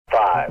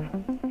5,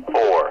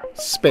 4.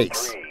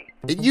 Space.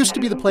 It used to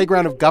be the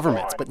playground of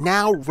governments, but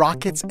now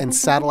rockets and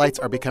satellites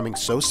are becoming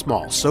so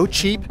small, so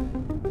cheap,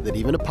 that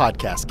even a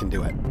podcast can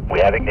do it.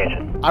 We have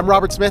ignition. I'm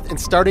Robert Smith, and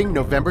starting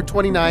November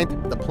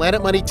 29th, the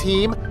Planet Money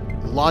team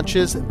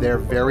launches their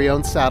very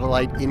own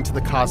satellite into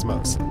the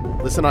cosmos.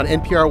 Listen on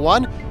NPR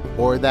One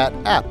or that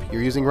app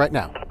you're using right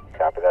now.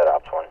 Copy that,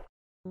 Ops 1.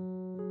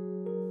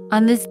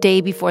 On this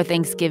day before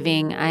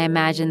Thanksgiving, I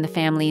imagine the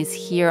families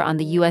here on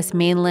the U.S.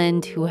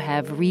 mainland who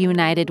have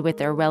reunited with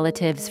their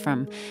relatives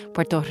from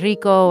Puerto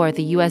Rico or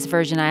the U.S.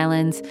 Virgin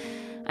Islands.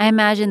 I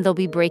imagine they'll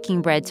be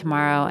breaking bread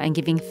tomorrow and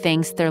giving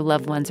thanks their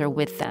loved ones are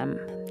with them,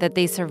 that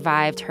they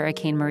survived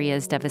Hurricane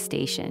Maria's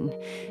devastation,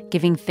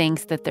 giving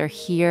thanks that they're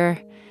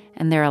here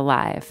and they're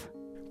alive.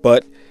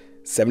 But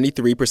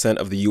 73%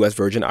 of the U.S.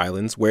 Virgin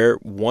Islands, where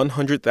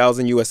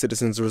 100,000 U.S.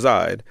 citizens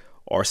reside,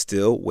 are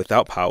still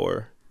without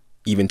power,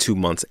 even 2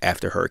 months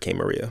after Hurricane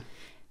Maria.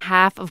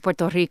 Half of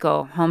Puerto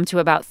Rico, home to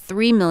about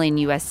 3 million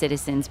U.S.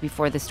 citizens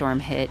before the storm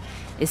hit,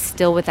 is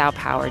still without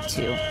power,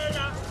 too.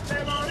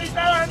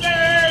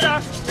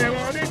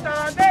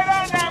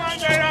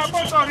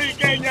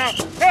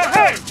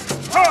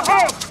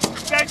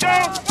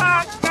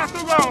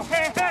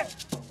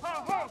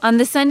 On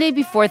the Sunday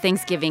before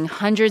Thanksgiving,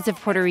 hundreds of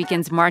Puerto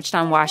Ricans marched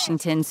on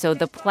Washington, so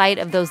the plight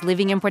of those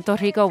living in Puerto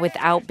Rico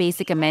without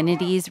basic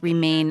amenities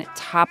remain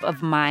top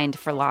of mind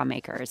for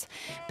lawmakers.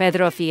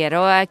 Pedro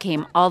Figueroa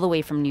came all the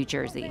way from New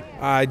Jersey.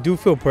 I do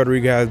feel Puerto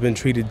Rico has been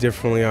treated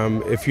differently.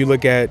 If you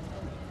look at,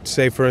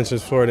 say, for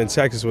instance, Florida and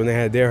Texas, when they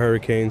had their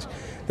hurricanes,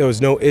 there was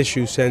no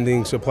issue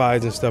sending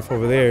supplies and stuff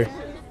over there.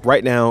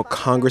 Right now,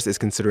 Congress is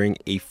considering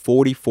a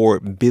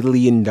 $44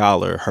 billion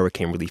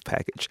hurricane relief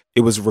package.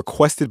 It was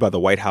requested by the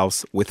White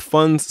House with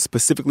funds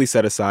specifically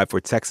set aside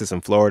for Texas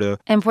and Florida.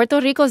 And Puerto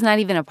Rico's not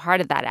even a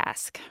part of that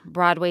ask.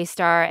 Broadway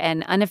star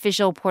and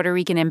unofficial Puerto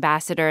Rican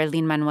ambassador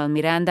Lin-Manuel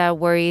Miranda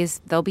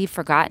worries they'll be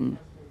forgotten.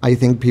 I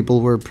think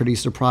people were pretty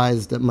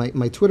surprised at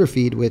my Twitter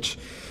feed, which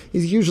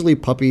is usually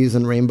puppies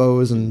and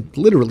rainbows and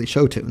literally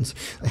show tunes,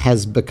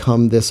 has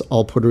become this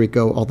all Puerto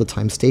Rico all the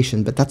time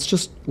station. But that's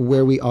just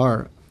where we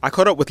are. I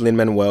caught up with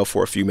Lin-Manuel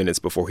for a few minutes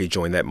before he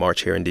joined that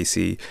march here in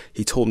D.C.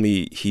 He told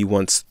me he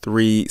wants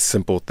 3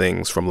 simple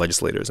things from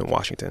legislators in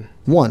Washington.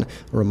 1, a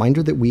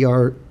reminder that we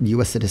are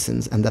U.S.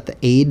 citizens and that the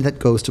aid that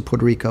goes to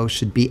Puerto Rico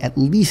should be at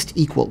least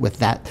equal with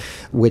that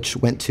which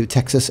went to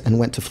Texas and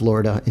went to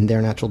Florida in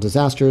their natural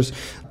disasters.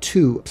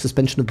 2,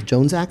 suspension of the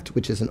Jones Act,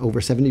 which is an over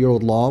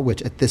 70-year-old law,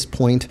 which at this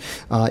point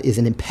is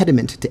an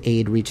impediment to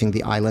aid reaching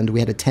the island.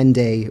 We had a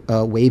 10-day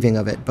waiving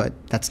of it, but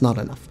that's not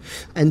enough.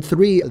 And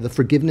 3, the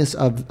forgiveness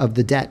of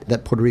the debt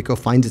that Puerto Rico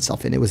finds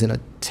itself in. It was in a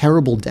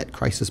terrible debt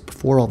crisis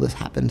before all this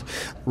happened.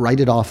 Write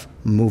it off,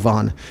 move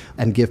on,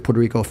 and give Puerto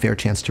Rico a fair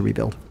chance to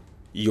rebuild.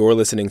 You're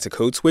listening to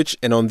Code Switch,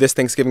 and on this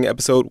Thanksgiving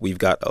episode, we've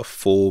got a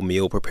full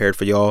meal prepared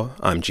for y'all.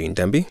 I'm Gene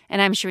Demby.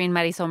 And I'm Shireen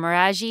Marisol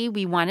Meraji.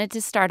 We wanted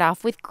to start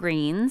off with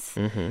greens,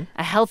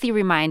 a healthy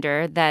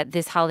reminder that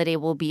this holiday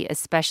will be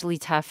especially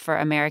tough for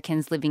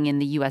Americans living in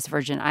the U.S.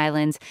 Virgin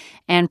Islands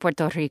and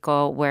Puerto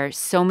Rico, where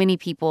so many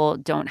people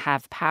don't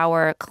have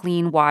power,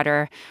 clean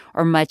water,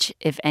 or much,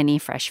 if any,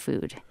 fresh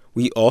food.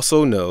 We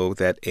also know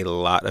that a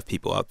lot of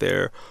people out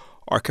there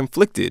are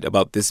conflicted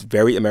about this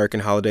very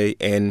American holiday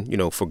and,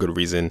 for good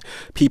reason.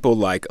 People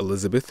like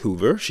Elizabeth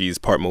Hoover, she's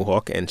part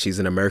Mohawk, and she's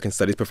an American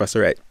Studies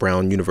professor at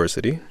Brown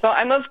University. So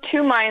I'm of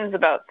 2 minds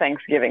about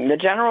Thanksgiving. The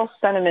general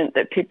sentiment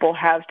that people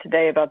have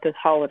today about this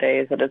holiday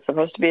is that it's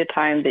supposed to be a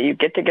time that you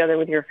get together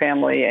with your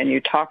family and you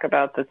talk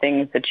about the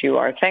things that you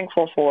are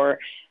thankful for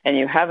and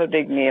you have a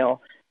big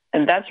meal.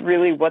 And that's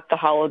really what the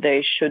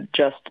holiday should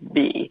just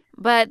be.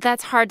 But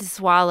that's hard to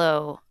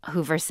swallow,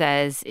 Hoover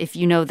says, if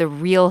you know the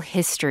real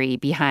history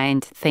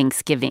behind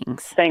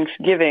Thanksgivings.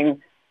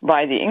 Thanksgiving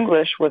by the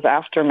English was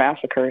after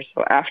massacres,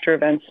 so after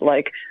events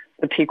like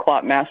the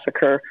Pequot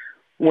Massacre,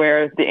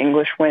 where the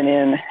English went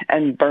in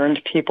and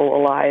burned people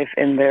alive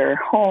in their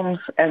homes,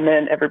 and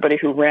then everybody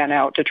who ran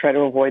out to try to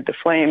avoid the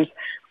flames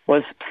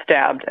was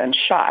stabbed and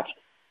shot.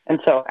 And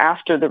so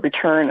after the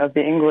return of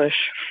the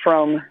English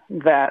from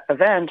that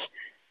event,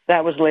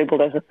 that was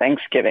labeled as a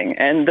Thanksgiving.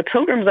 And the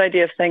Pilgrims'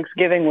 idea of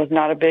Thanksgiving was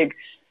not a big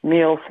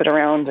meal, sit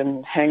around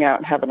and hang out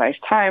and have a nice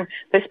time.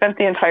 They spent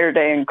the entire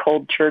day in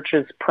cold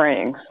churches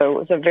praying. So it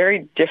was a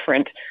very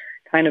different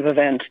kind of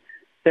event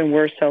than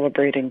we're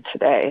celebrating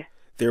today.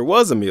 There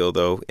was a meal,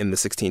 though, in the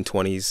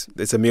 1620s.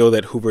 It's a meal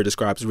that Hoover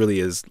describes really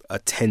as a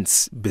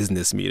tense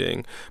business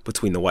meeting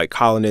between the white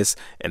colonists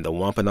and the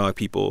Wampanoag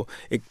people.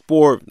 It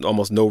bore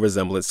almost no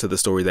resemblance to the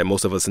story that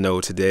most of us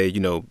know today.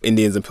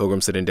 Indians and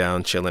Pilgrims sitting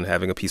down, chilling,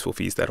 having a peaceful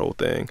feast, that whole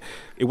thing.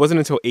 It wasn't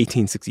until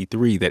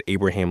 1863 that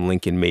Abraham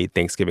Lincoln made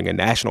Thanksgiving a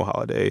national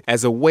holiday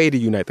as a way to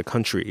unite the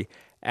country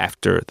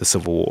after the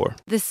Civil War.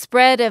 The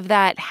spread of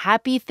that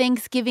happy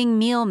Thanksgiving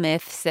meal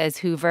myth, says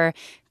Hoover,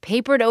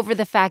 papered over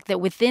the fact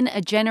that within a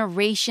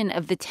generation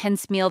of the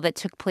tense meal that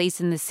took place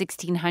in the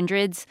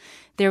 1600s,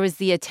 there was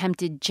the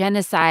attempted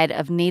genocide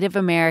of Native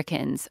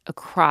Americans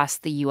across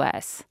the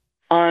U.S.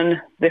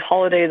 On the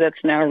holiday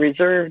that's now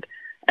reserved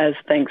as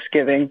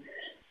Thanksgiving,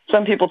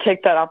 some people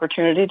take that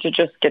opportunity to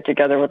just get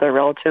together with their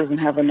relatives and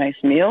have a nice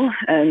meal.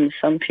 And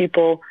some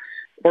people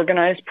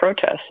organize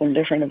protests and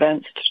different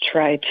events to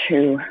try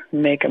to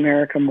make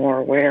America more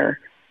aware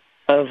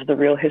of the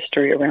real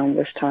history around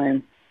this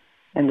time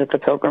and that the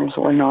Pilgrims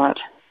were not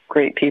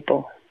great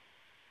people.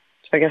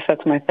 So I guess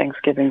that's my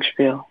Thanksgiving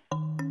spiel.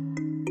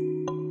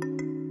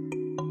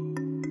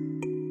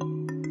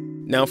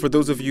 Now, for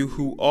those of you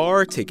who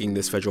are taking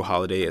this federal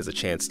holiday as a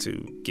chance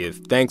to give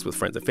thanks with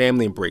friends and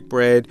family and break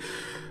bread,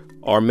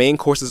 our main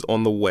course is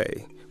on the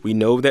way. We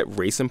know that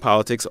race and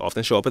politics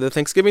often show up at the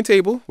Thanksgiving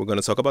table. We're going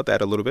to talk about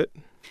that a little bit.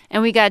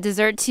 And we got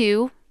dessert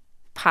too.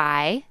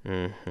 Pie,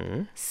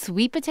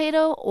 sweet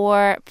potato,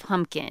 or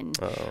pumpkin.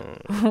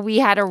 We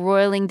had a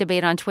roiling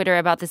debate on Twitter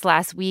about this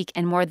last week,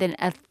 and more than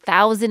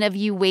 1,000 of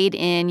you weighed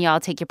in.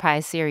 Y'all take your pie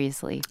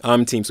seriously.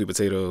 I'm team sweet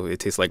potato. It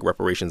tastes like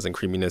reparations and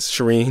creaminess.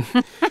 Shireen,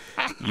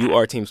 you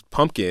are team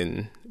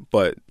pumpkin,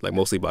 but like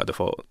mostly by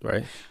default,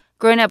 right?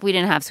 Growing up, we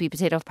didn't have sweet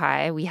potato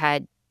pie. We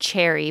had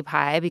cherry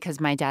pie because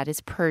my dad is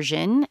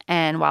Persian.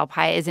 And while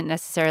pie isn't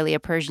necessarily a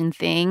Persian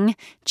thing,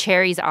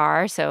 cherries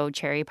are, so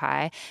cherry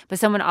pie. But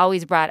someone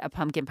always brought a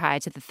pumpkin pie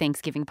to the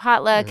Thanksgiving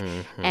potluck.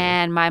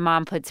 And my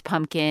mom puts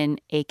pumpkin,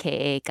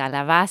 a.k.a.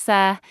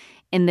 calabaza,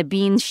 in the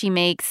beans she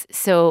makes.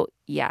 So,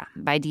 yeah,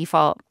 by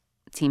default,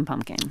 team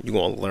pumpkin. You're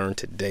going to learn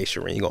today,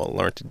 Shireen. You're going to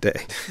learn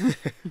today.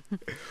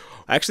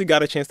 I actually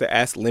got a chance to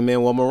ask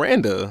Lin-Manuel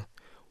Miranda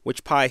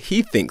which pie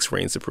he thinks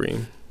reigns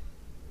supreme.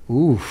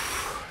 Ooh.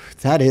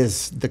 That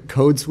is the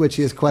code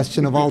switchiest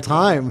question of all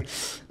time.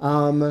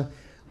 I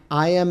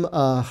am.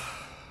 Come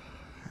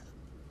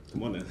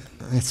on then.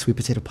 It's sweet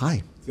potato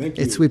pie. Thank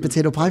you. It's sweet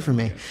potato pie for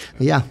me.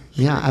 Yeah,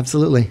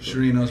 absolutely.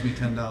 Shireen owes me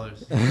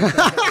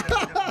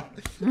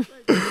 $10.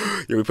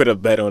 Yeah, we put a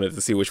bet on it to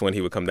see which one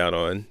he would come down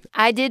on.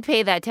 I did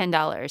pay that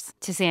 $10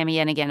 to Sammy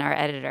Yenigan, our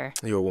editor.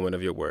 You're a woman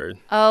of your word.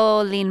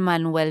 Oh,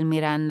 Lin-Manuel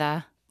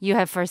Miranda, you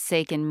have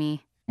forsaken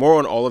me. More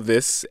on all of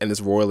this and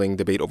this roiling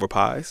debate over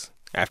pies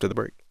after the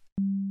break.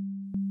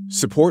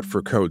 Support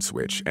for Code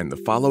Switch and the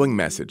following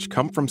message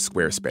come from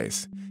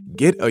Squarespace.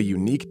 Get a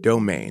unique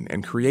domain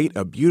and create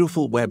a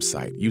beautiful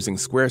website using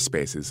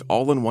Squarespace's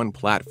all-in-one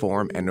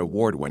platform and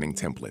award-winning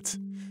templates.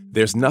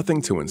 There's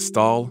nothing to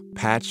install,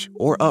 patch,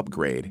 or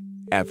upgrade,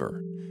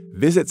 ever.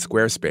 Visit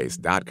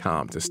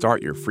squarespace.com to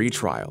start your free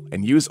trial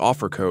and use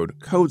offer code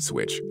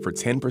CODESWITCH for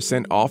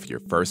 10% off your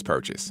first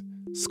purchase.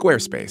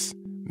 Squarespace.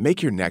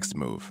 Make your next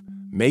move.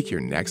 Make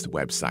your next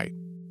website.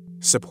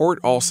 Support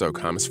also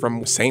comes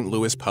from St.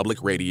 Louis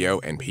Public Radio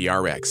and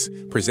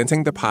PRX,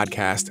 presenting the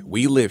podcast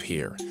We Live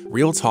Here,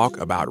 real talk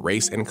about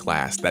race and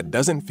class that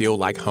doesn't feel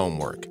like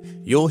homework.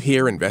 You'll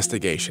hear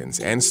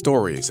investigations and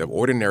stories of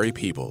ordinary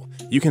people.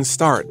 You can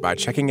start by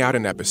checking out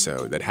an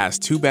episode that has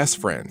two best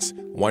friends,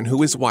 one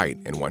who is white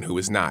and one who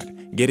is not,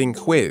 getting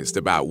quizzed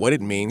about what it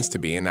means to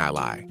be an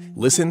ally.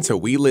 Listen to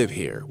We Live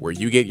Here, where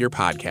you get your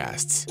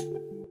podcasts.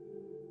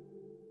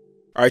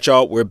 All right,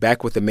 y'all, we're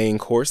back with the main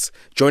course.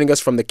 Joining us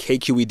from the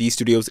KQED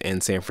studios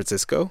in San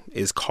Francisco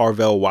is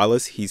Carvel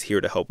Wallace. He's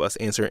here to help us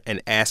answer an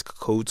Ask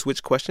Code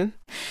Switch question.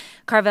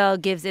 Carvel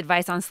gives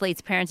advice on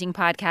Slate's parenting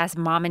podcast,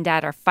 Mom and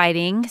Dad Are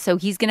Fighting. So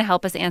he's going to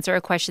help us answer a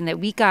question that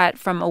we got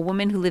from a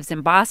woman who lives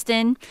in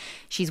Boston.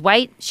 She's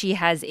white. She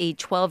has a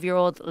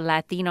 12-year-old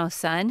Latino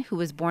son who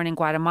was born in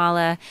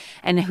Guatemala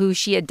and who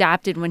she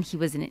adopted when he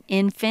was an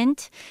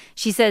infant.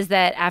 She says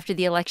that after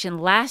the election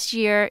last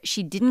year,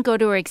 she didn't go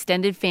to her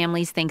extended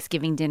family's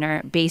Thanksgiving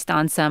dinner based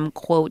on some,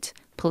 quote,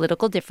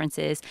 political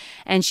differences,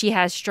 and she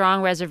has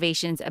strong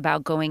reservations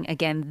about going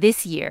again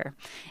this year.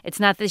 It's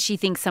not that she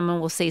thinks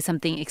someone will say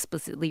something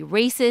explicitly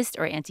racist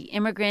or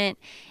anti-immigrant.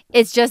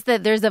 It's just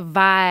that there's a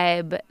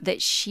vibe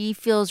that she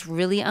feels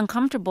really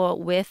uncomfortable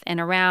with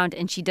and around,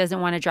 and she doesn't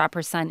want to drop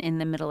her son in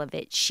the middle of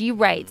it. She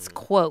writes,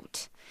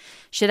 quote,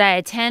 "Should I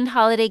attend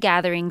holiday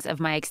gatherings of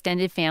my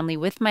extended family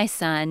with my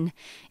son?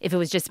 If it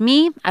was just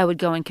me, I would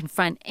go and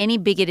confront any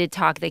bigoted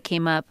talk that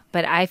came up,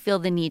 but I feel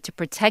the need to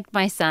protect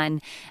my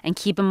son and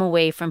keep him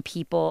away from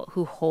people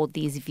who hold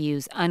these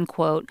views,"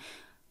 unquote.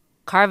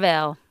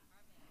 Carvel,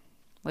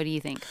 what do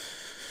you think?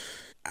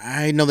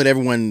 I know that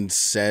everyone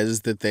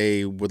says that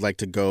they would like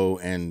to go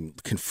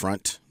and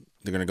confront.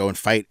 They're going to go and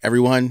fight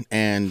everyone.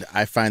 And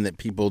I find that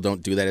people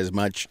don't do that as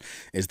much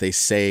as they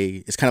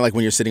say. It's kind of like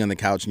when you're sitting on the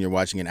couch and you're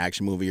watching an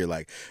action movie. You're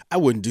like, I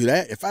wouldn't do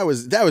that. If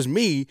that was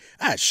me,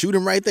 I'd shoot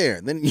him right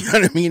there. Then, you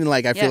know what I mean?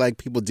 Like, I feel like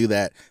people do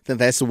that.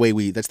 That's the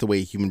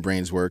way human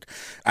brains work.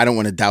 I don't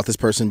want to doubt this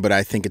person, but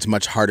I think it's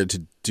much harder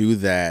to do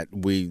that.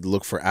 We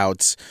look for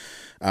outs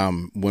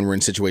when we're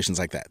in situations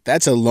like that.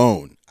 That's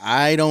alone.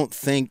 I don't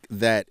think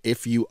that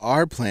if you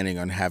are planning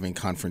on having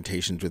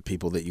confrontations with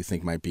people that you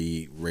think might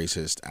be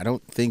racist, I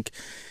don't think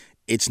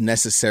it's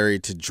necessary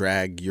to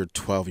drag your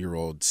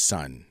 12-year-old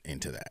son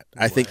into that.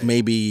 I think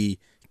maybe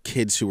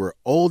kids who are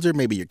older,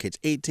 maybe your kid's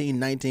 18,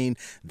 19,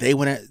 they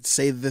want to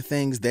say the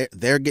things.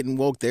 They're getting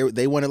woke.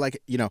 They want to,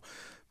 like, you know,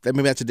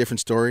 maybe that's a different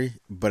story,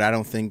 but I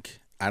don't think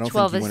you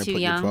want to put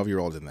your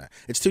 12-year-old in that.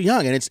 It's too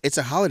young, and it's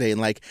a holiday,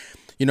 and, like,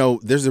 you know,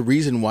 there's a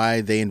reason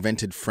why they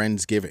invented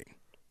Friendsgiving.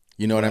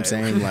 You know what I'm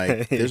saying?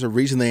 Like, there's a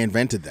reason they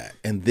invented that.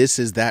 And this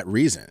is that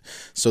reason.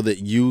 So that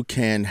you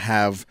can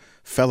have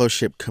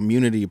fellowship,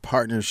 community,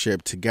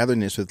 partnership,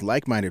 togetherness with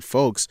like-minded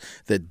folks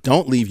that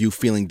don't leave you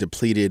feeling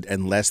depleted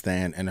and less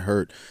than and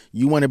hurt.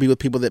 You want to be with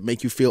people that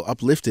make you feel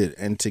uplifted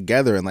and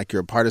together and like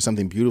you're a part of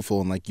something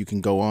beautiful and like you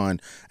can go on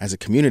as a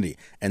community.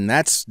 And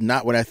that's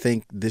not what I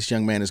think this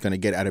young man is going to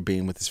get out of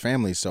being with his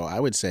family. So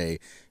I would say,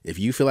 if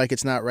you feel like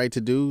it's not right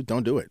to do,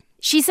 don't do it.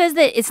 She says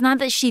that it's not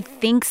that she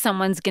thinks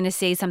someone's going to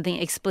say something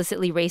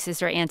explicitly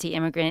racist or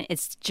anti-immigrant.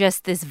 It's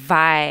just this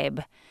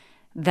vibe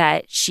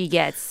that she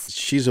gets.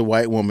 She's a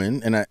white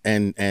woman,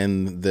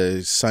 and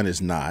the son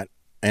is not.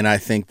 And I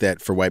think that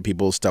for white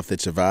people, stuff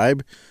that's a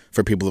vibe,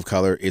 for people of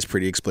color, is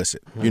pretty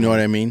explicit. You know what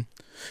I mean?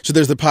 So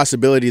there's the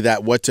possibility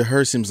that what to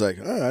her seems like,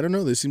 oh, I don't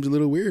know, this seems a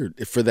little weird.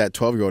 If for that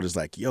 12-year-old is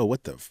like, yo,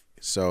 what the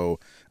So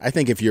I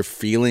think if you're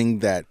feeling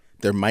that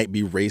there might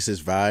be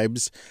racist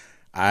vibes,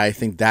 I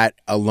think that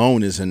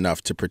alone is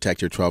enough to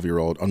protect your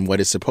 12-year-old on what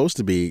is supposed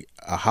to be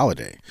a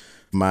holiday.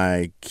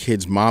 My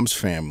kid's mom's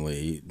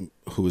family,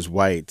 who is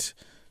white,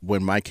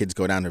 when my kids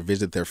go down to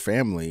visit their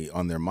family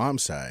on their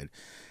mom's side,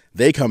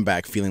 they come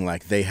back feeling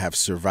like they have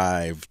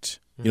survived,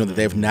 that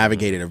they've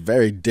navigated a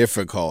very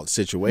difficult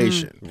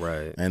situation.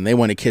 Right. And they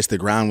want to kiss the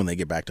ground when they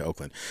get back to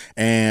Oakland.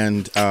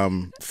 And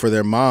for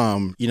their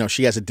mom,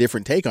 she has a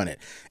different take on it.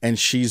 And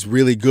she's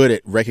really good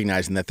at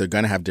recognizing that they're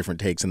going to have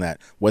different takes and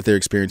that what they're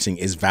experiencing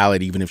is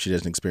valid even if she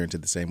doesn't experience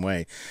it the same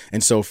way.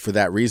 And so for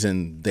that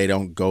reason, they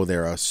don't go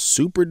there a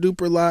super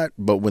duper lot,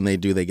 but when they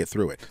do, they get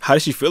through it. How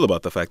does she feel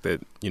about the fact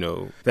that,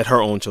 that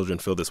her own children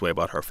feel this way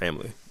about her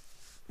family?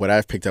 What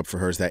I've picked up for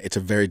her is that it's a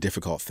very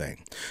difficult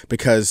thing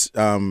because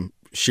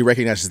she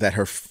recognizes that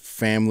her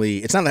family,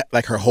 it's not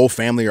like her whole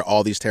family are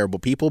all these terrible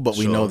people, but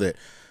we know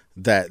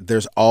that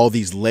there's all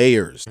these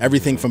layers,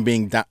 everything from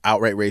being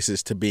outright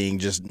racist to being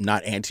just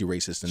not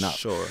anti-racist enough.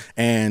 Sure.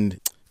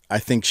 And I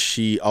think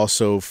she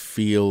also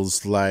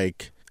feels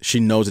like she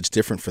knows it's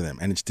different for them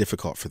and it's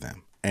difficult for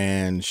them.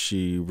 And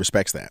she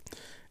respects that.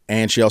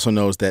 And she also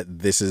knows that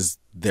this is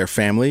their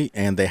family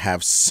and they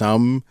have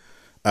some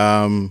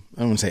I don't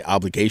want to say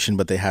obligation,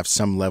 but they have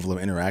some level of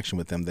interaction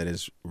with them that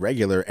is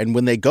regular. And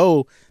when they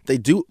go,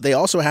 they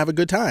also have a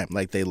good time.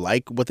 Like they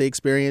like what they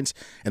experience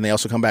and they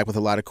also come back with a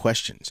lot of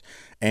questions.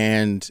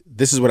 And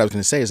this is what I was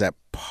going to say is that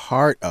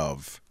part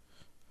of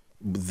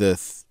the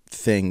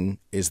thing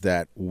is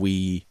that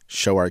we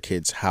show our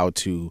kids how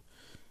to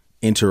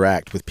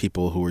interact with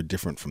people who are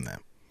different from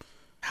them.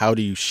 How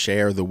do you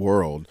share the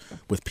world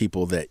with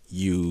people that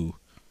you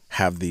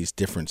have these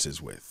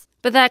differences with?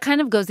 But that kind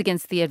of goes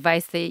against the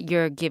advice that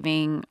you're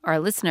giving our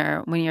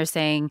listener when you're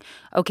saying,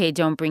 okay,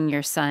 don't bring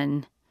your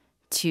son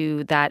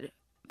to that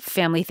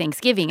family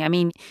Thanksgiving. I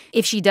mean,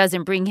 if she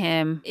doesn't bring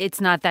him, it's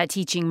not that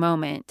teaching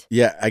moment.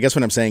 Yeah, I guess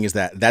what I'm saying is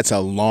that that's a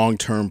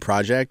long-term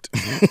project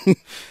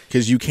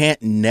because you can't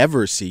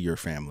never see your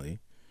family.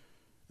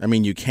 I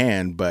mean, you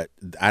can, but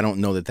I don't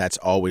know that that's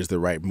always the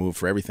right move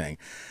for everything.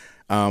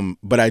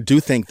 But I do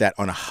think that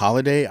on a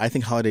holiday, I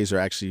think holidays are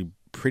actually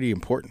pretty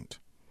important.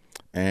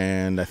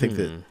 And I think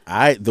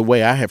that the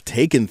way I have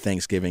taken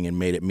Thanksgiving and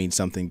made it mean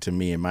something to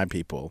me and my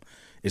people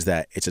is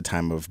that it's a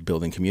time of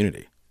building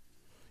community.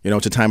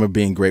 It's a time of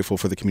being grateful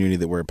for the community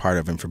that we're a part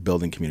of and for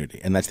building community.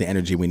 And that's the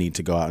energy we need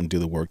to go out and do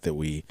the work that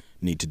we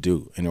need to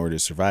do in order to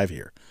survive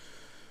here.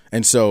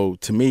 And so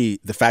to me,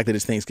 the fact that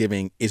it's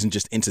Thanksgiving isn't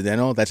just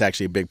incidental. That's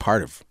actually a big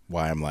part of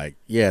why I'm like,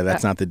 yeah,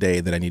 that's not the day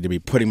that I need to be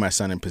putting my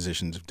son in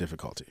positions of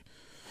difficulty.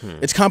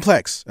 It's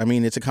complex. I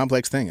mean, it's a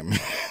complex thing. I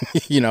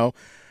mean,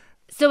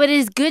 So it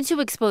is good to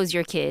expose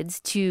your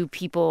kids to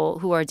people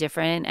who are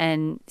different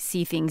and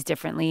see things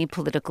differently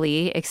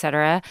politically, et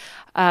cetera.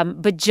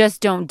 But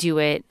just don't do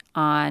it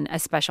on a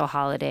special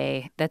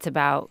holiday that's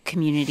about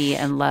community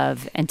and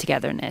love and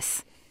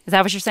togetherness. Is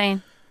that what you're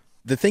saying?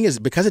 The thing is,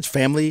 because it's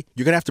family,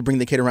 you're going to have to bring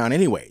the kid around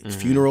anyway.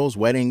 Funerals,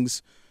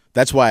 weddings.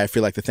 That's why I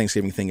feel like the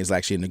Thanksgiving thing is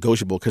actually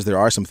negotiable because there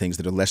are some things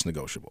that are less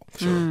negotiable.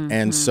 Sure.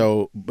 And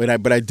so, but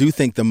I do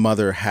think the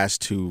mother has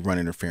to run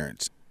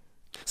interference.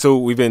 So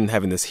we've been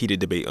having this heated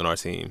debate on our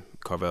team,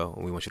 Carvel,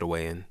 and we want you to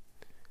weigh in.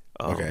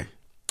 Okay.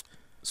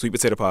 Sweet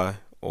potato pie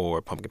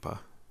or pumpkin pie?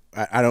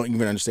 I don't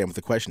even understand what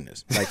the question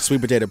is. Like, sweet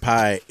potato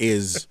pie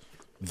is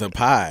the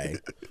pie.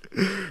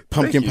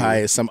 Pumpkin pie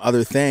is some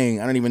other thing.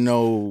 I don't even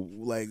know,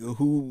 like,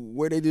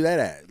 where they do that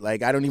at.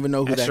 Like, I don't even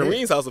know who that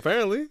Shireen's is. house,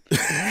 apparently.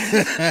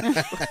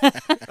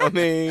 I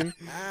mean.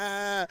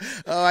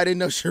 I didn't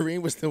know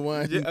Shireen was the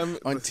one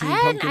on Team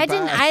Pumpkin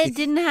Pie. I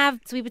didn't have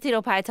sweet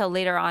potato pie till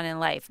later on in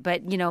life.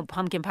 But,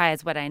 pumpkin pie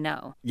is what I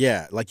know.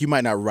 Yeah, like you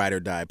might not ride or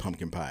die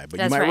pumpkin pie. But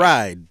That's you might right.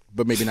 ride,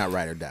 but maybe not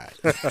ride or die.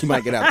 You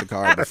might get out the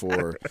car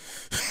before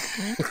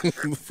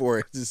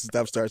this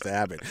stuff starts to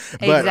happen.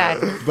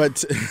 Exactly.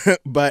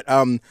 But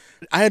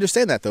I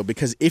understand that, though,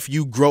 because if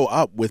you grow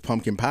up with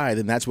pumpkin pie,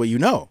 then that's what you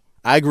know.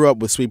 I grew up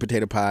with sweet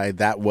potato pie.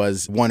 That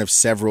was one of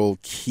several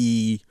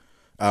key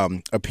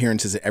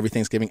appearances at every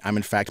Thanksgiving. I'm,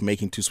 in fact,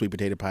 making 2 sweet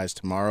potato pies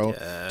tomorrow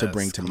to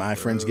bring to my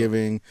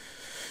Friendsgiving.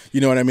 You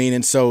know what I mean?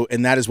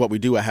 And that is what we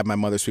do. I have my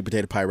mother's sweet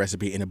potato pie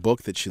recipe in a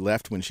book that she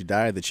left when she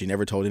died that she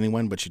never told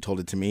anyone, but she told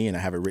it to me, and I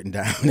have it written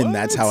down. What? And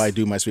that's how I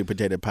do my sweet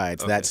potato pie.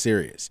 It's that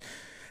serious.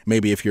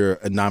 Maybe if you're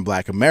a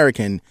non-Black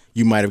American,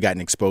 you might have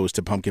gotten exposed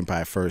to pumpkin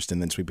pie first, and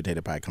then sweet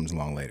potato pie comes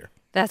along later.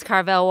 That's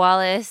Carvel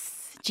Wallace.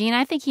 Gene,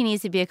 I think he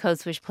needs to be a Code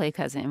Switch play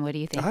cousin. What do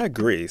you think? I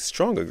agree.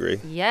 Strong agree.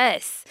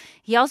 Yes.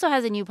 He also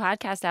has a new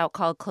podcast out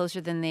called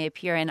Closer Than They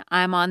Appear, and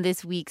I'm on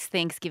this week's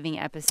Thanksgiving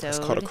episode. It's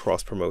called a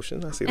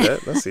cross-promotion. I see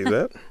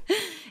that.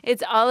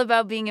 It's all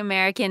about being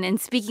American. And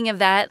speaking of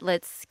that,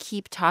 let's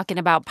keep talking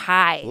about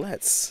pie.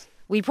 Let's.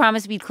 We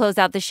promised we'd close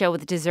out the show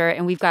with dessert,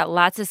 and we've got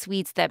lots of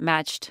sweets that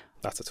matched.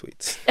 Lots of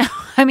tweets.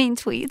 I mean,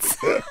 tweets.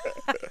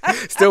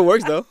 Still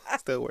works, though.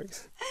 Still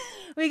works.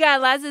 We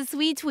got lots of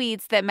sweet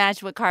tweets that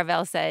match what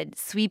Carvel said.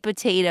 Sweet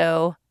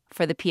potato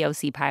for the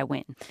POC pie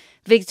win.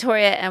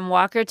 Victoria M.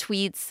 Walker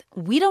tweets,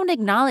 we don't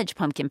acknowledge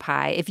pumpkin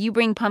pie. If you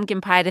bring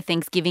pumpkin pie to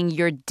Thanksgiving,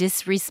 you're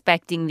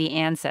disrespecting the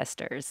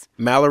ancestors.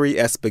 Mallory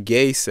S.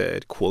 Begay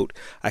said, quote,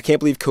 I can't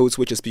believe Code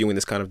Switch is spewing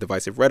this kind of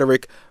divisive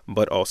rhetoric,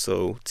 but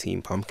also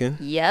Team Pumpkin.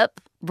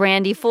 Yep.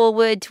 Brandy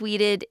Fullwood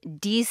tweeted,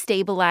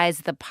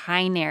 destabilize the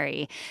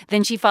pinary.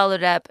 Then she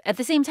followed up, at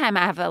the same time,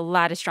 I have a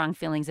lot of strong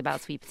feelings about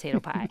sweet potato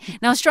pie.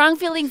 Now, strong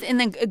feelings in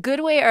a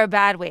good way or a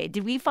bad way?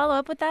 Did we follow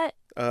up with that?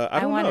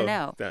 I want to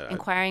know.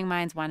 Inquiring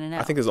minds want to know.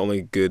 I think there's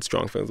only good,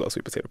 strong feelings about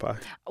sweet potato pie.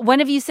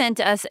 One of you sent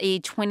us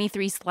a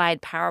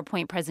 23-slide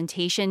PowerPoint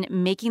presentation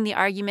making the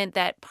argument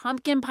that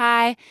pumpkin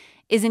pie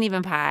isn't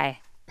even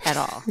pie at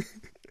all.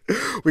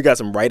 We got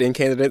some write-in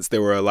candidates.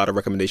 There were a lot of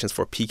recommendations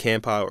for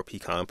pecan pie or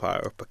pecan pie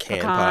or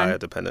pecan pie,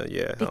 depending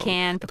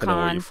pecan, depending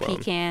on where you're from.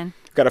 Pecan.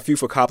 Got a few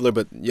for cobbler,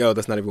 but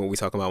that's not even what we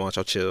talking about. Why don't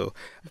y'all chill?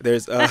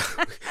 There's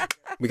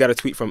we got a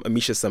tweet from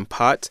Amisha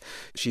Sampat.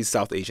 She's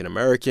South Asian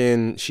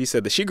American. She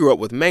said that she grew up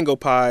with mango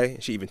pie.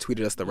 She even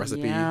tweeted us the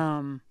recipe.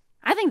 Yum.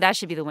 I think that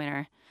should be the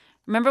winner.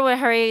 Remember what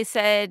Hari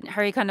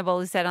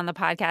Kondabolu said on the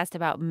podcast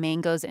about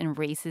mangoes and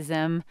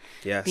racism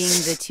being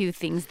the two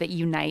things that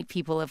unite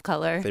people of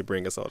color? They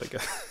bring us all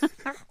together.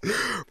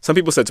 Some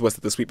people said to us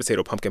that the sweet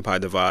potato pumpkin pie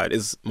divide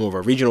is more of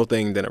a regional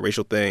thing than a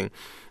racial thing.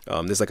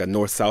 There's like a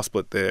north-south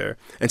split there.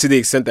 And to the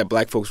extent that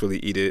Black folks really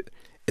eat it,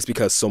 it's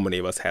because so many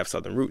of us have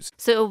Southern roots.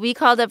 So we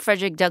called up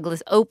Frederick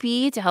Douglass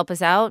Opie to help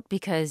us out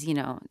because,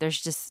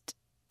 there's just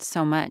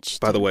so much.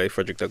 By the way,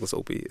 Frederick Douglass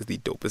Opie is the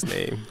dopest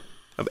name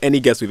of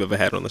any guest we've ever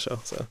had on the show.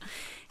 So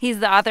he's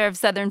the author of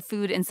Southern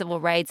Food and Civil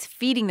Rights,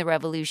 Feeding the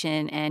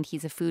Revolution, and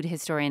he's a food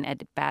historian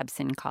at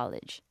Babson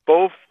College.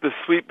 Both the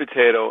sweet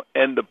potato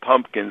and the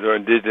pumpkins are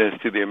indigenous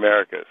to the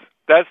Americas.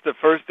 That's the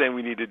first thing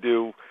we need to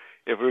do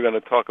if we're going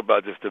to talk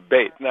about this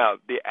debate. Now,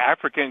 the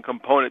African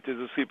component to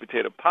the sweet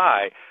potato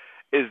pie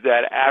is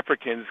that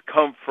Africans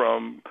come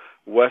from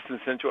West and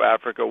Central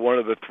Africa. One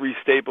of the 3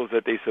 staples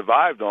that they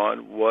survived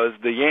on was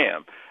the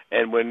yam.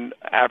 And when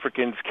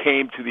Africans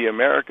came to the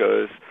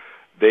Americas,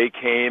 they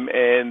came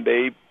and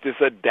they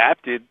just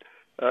adapted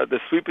the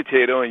sweet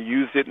potato and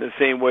used it in the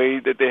same way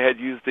that they had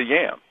used the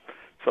yam.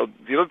 So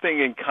the other thing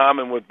in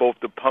common with both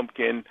the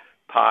pumpkin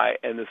pie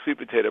and the sweet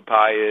potato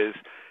pie is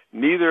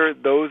neither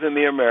those in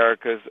the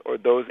Americas or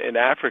those in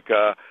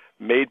Africa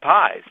made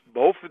pies.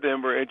 Both of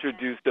them were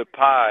introduced to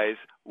pies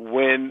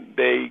when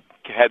they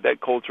had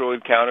that cultural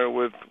encounter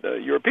with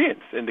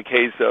Europeans. In the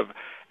case of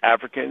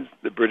Africans,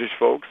 the British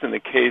folks. In the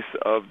case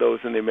of those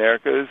in the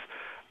Americas,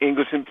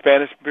 English and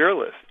Spanish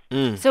imperialists.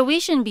 So we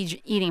shouldn't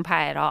be eating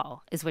pie at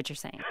all, is what you're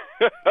saying.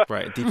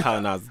 Right,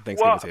 decolonize the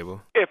Thanksgiving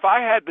table. If I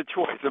had the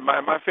choice, and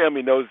my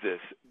family knows this,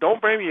 don't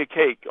bring me a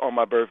cake on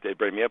my birthday,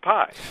 bring me a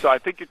pie. So I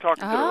think you're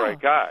talking to the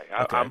right guy.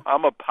 Okay.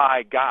 I'm a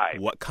pie guy.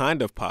 What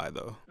kind of pie,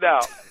 though?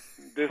 Now,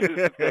 this is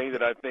the thing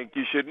that I think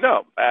you should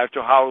know.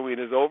 After Halloween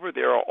is over,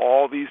 there are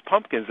all these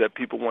pumpkins that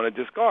people want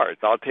to discard.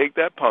 So I'll take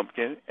that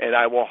pumpkin, and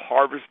I will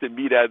harvest the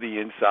meat out of the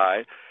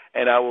inside,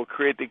 and I will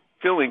create the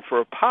filling for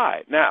a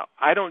pie. Now,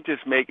 I don't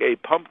just make a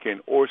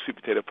pumpkin or sweet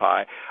potato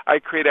pie. I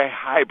create a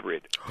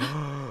hybrid.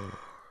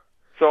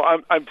 So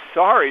I'm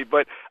sorry,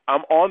 but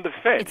I'm on the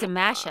fence. It's a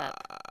mashup.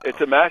 It's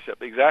a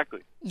mashup,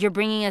 exactly. You're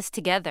bringing us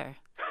together.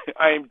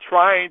 I am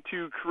trying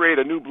to create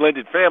a new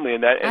blended family in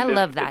that. I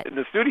love that. In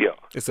the studio.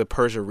 It's a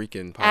Persia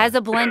Rican pie. As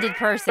a blended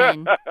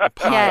person,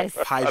 yes.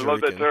 I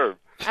love that term.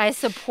 I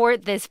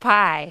support this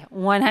pie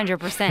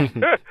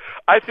 100%.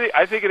 I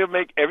think it'll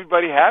make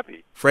everybody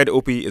happy. Fred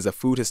Opie is a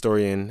food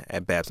historian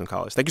at Babson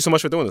College. Thank you so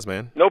much for doing this,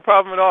 man. No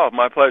problem at all.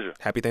 My pleasure.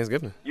 Happy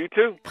Thanksgiving. You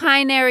too.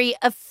 Pinary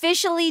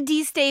officially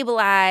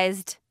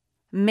destabilized.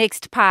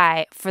 Mixed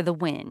pie for the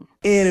win.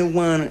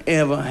 Anyone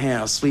ever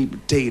have sweet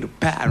potato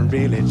pie?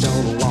 Really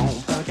don't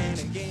want pumpkin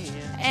again.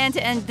 And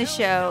to end the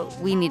show,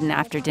 we need an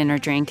after-dinner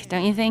drink,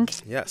 don't you think?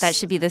 Yes. That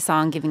should be the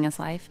song giving us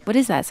life. What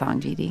is that song,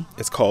 GD?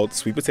 It's called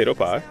Sweet Potato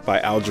Pie by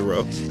Al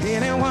Jarreau.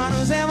 Anyone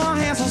who's ever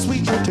had some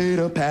sweet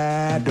potato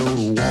pie don't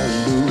want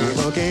no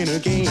pumpkin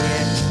again.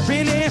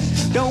 Really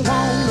don't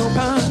want no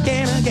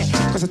pumpkin again.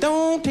 'Cause it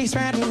don't taste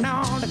right and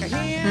all like a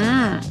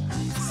hen.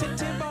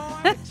 City boy.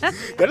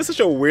 That is such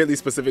a weirdly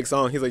specific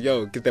song. He's like,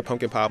 yo, get that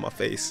pumpkin pie out my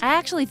face. I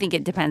actually think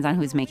it depends on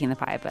who's making the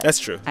pie, but That's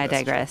true. I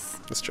digress.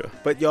 That's true.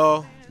 But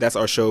y'all, that's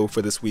our show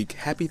for this week.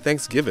 Happy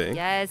Thanksgiving.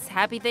 Yes,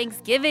 happy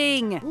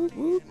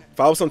Thanksgiving.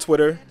 Follow us on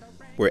Twitter.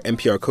 We're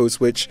NPR Code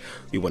Switch.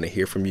 We want to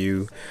hear from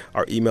you.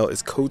 Our email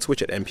is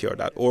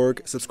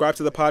codeswitch@npr.org. Subscribe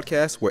to the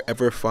podcast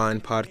wherever fine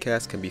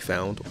podcasts can be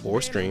found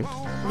or streamed.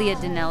 Leah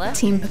Dinella.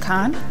 Team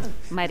Pecan.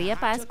 Maria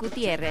Paz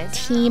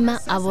Gutierrez. Team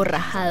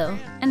Aborrajado.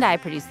 And I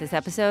produced this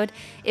episode.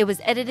 It was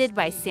edited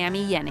by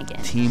Sammy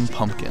Yenigan. Team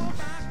Pumpkin.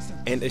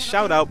 And a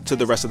shout out to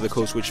the rest of the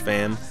Code Switch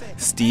fam.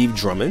 Steve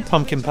Drummond.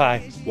 Pumpkin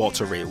pie.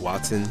 Walter Ray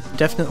Watson.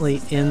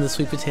 Definitely in the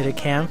sweet potato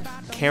camp.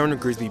 Karen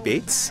Grigsby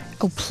Bates.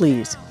 Oh,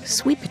 please.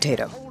 Sweet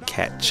potato.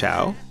 Kat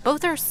Chow.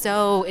 Both are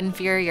so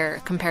inferior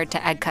compared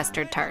to egg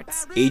custard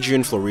tarts.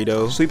 Adrian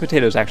Florido. Sweet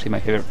potato is actually my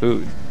favorite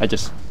food. I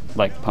just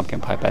like pumpkin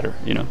pie better,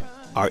 you know.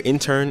 Our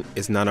intern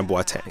is Nana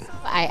Boateng.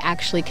 I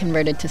actually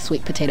converted to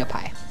sweet potato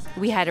pie.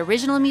 We had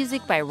original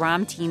music by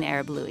Ramteen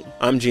Arab Louie.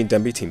 I'm Gene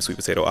Demby, Team Sweet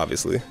Potato,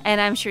 obviously. And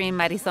I'm Shireen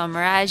Marisol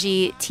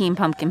Meraji, Team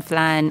Pumpkin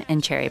Flan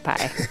and Cherry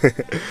Pie.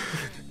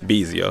 Be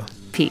easy, yo.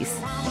 Peace.